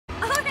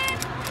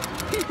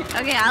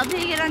Okay, I'll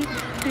take it on.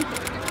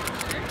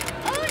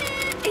 Own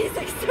it! He's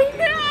like so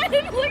mad.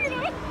 Look at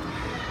him.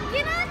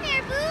 Get on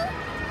there, boo.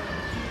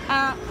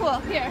 Cool.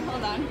 Here,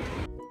 hold on.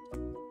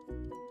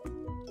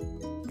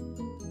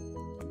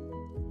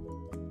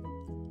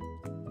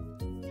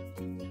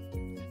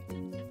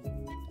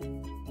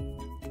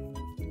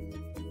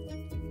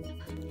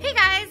 Hey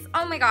guys!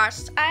 Oh my gosh,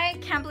 I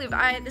can't believe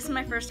this is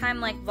my first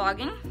time like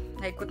vlogging,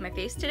 like with my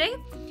face today.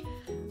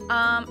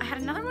 I had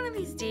another one of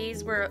these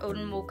days where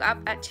Odin woke up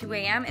at 2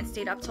 a.m. and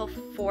stayed up till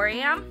 4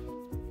 a.m.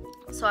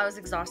 So I was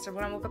exhausted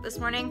when I woke up this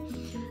morning.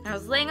 And I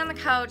was laying on the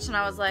couch and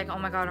I was like, oh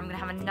my god, I'm gonna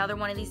have another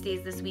one of these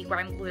days this week where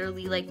I'm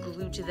literally like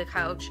glued to the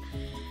couch.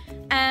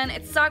 And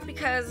it sucked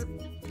because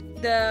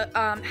the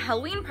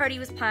Halloween party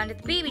was planned at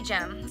the baby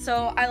gym.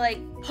 So I like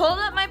pulled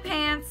up my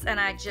pants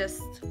and I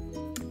just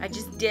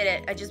did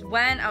it. I just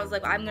went. I was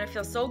like, I'm gonna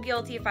feel so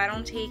guilty if I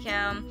don't take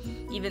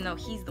him, even though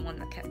he's the one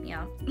that kept me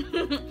up.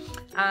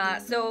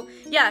 So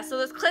yeah, so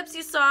those clips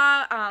you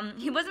saw,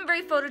 he wasn't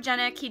very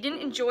photogenic. He didn't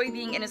enjoy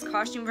being in his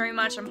costume very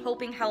much. I'm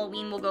hoping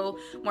Halloween will go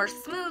more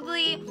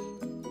smoothly,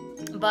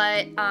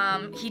 but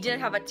he did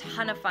have a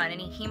ton of fun,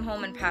 and he came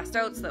home and passed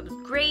out, so that was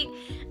great.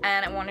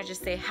 And I want to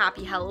just say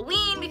happy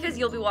Halloween because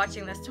you'll be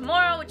watching this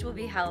tomorrow, which will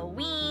be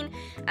Halloween.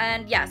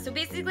 And yeah, so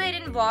basically I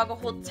didn't vlog a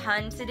whole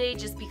ton today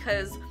just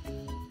because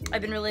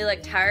I've been really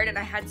like tired and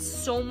I had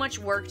so much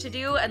work to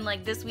do, and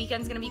like this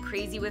weekend's gonna be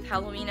crazy with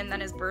Halloween and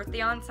then his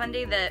birthday on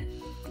Sunday that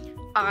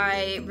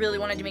I really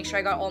wanted to make sure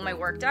I got all my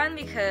work done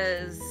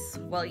because,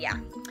 well, yeah.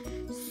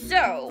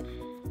 So,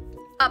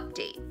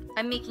 update.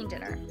 I'm making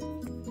dinner.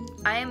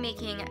 I am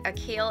making a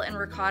kale and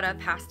ricotta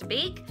pasta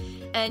bake,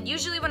 and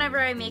usually whenever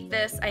I make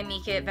this, I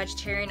make it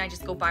vegetarian. I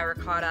just go buy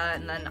ricotta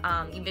and then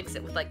you mix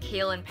it with like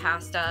kale and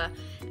pasta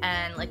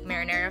and like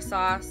marinara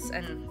sauce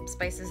and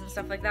spices and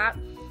stuff like that.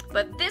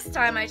 But this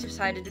time I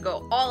decided to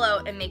go all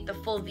out and make the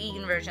full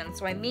vegan version.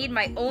 So I made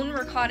my own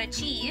ricotta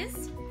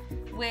cheese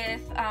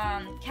with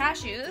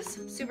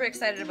cashews. Super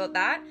excited about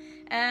that.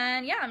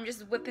 And yeah, I'm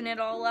just whipping it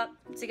all up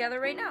together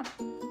right now.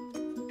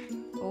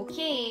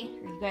 Okay,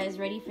 are you guys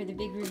ready for the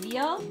big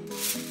reveal?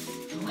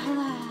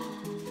 Voila!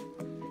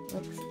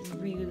 Looks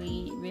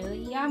really,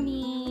 really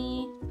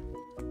yummy.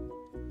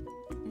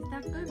 Is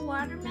that good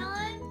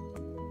watermelon?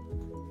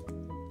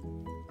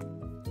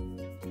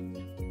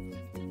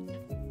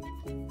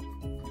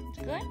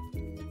 Good?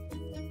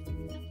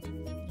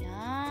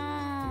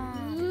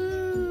 Yum.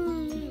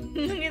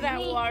 Look at that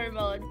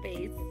watermelon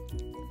face.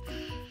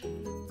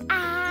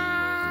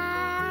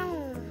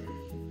 Ow.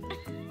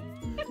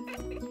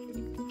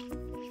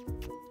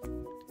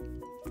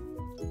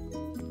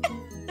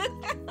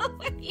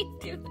 What are you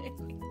doing?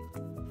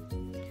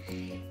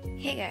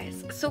 Hey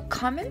guys, so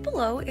comment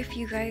below if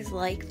you guys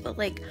like the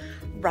like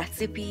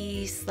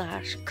recipe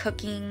 /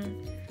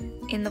 cooking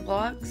in the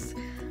vlogs.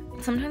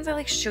 Sometimes I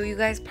like show you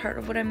guys part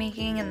of what I'm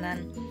making and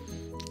then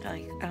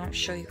I don't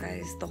show you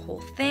guys the whole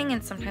thing,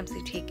 and sometimes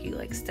I take you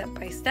like step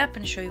by step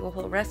and show you a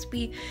whole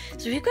recipe.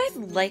 So if you guys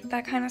like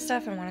that kind of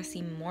stuff and want to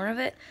see more of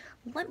it,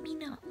 let me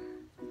know.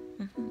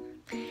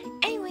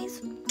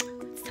 Anyways,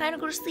 it's time to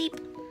go to sleep.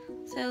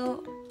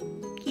 So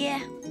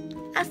yeah,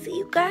 I'll see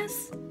you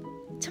guys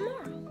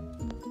tomorrow.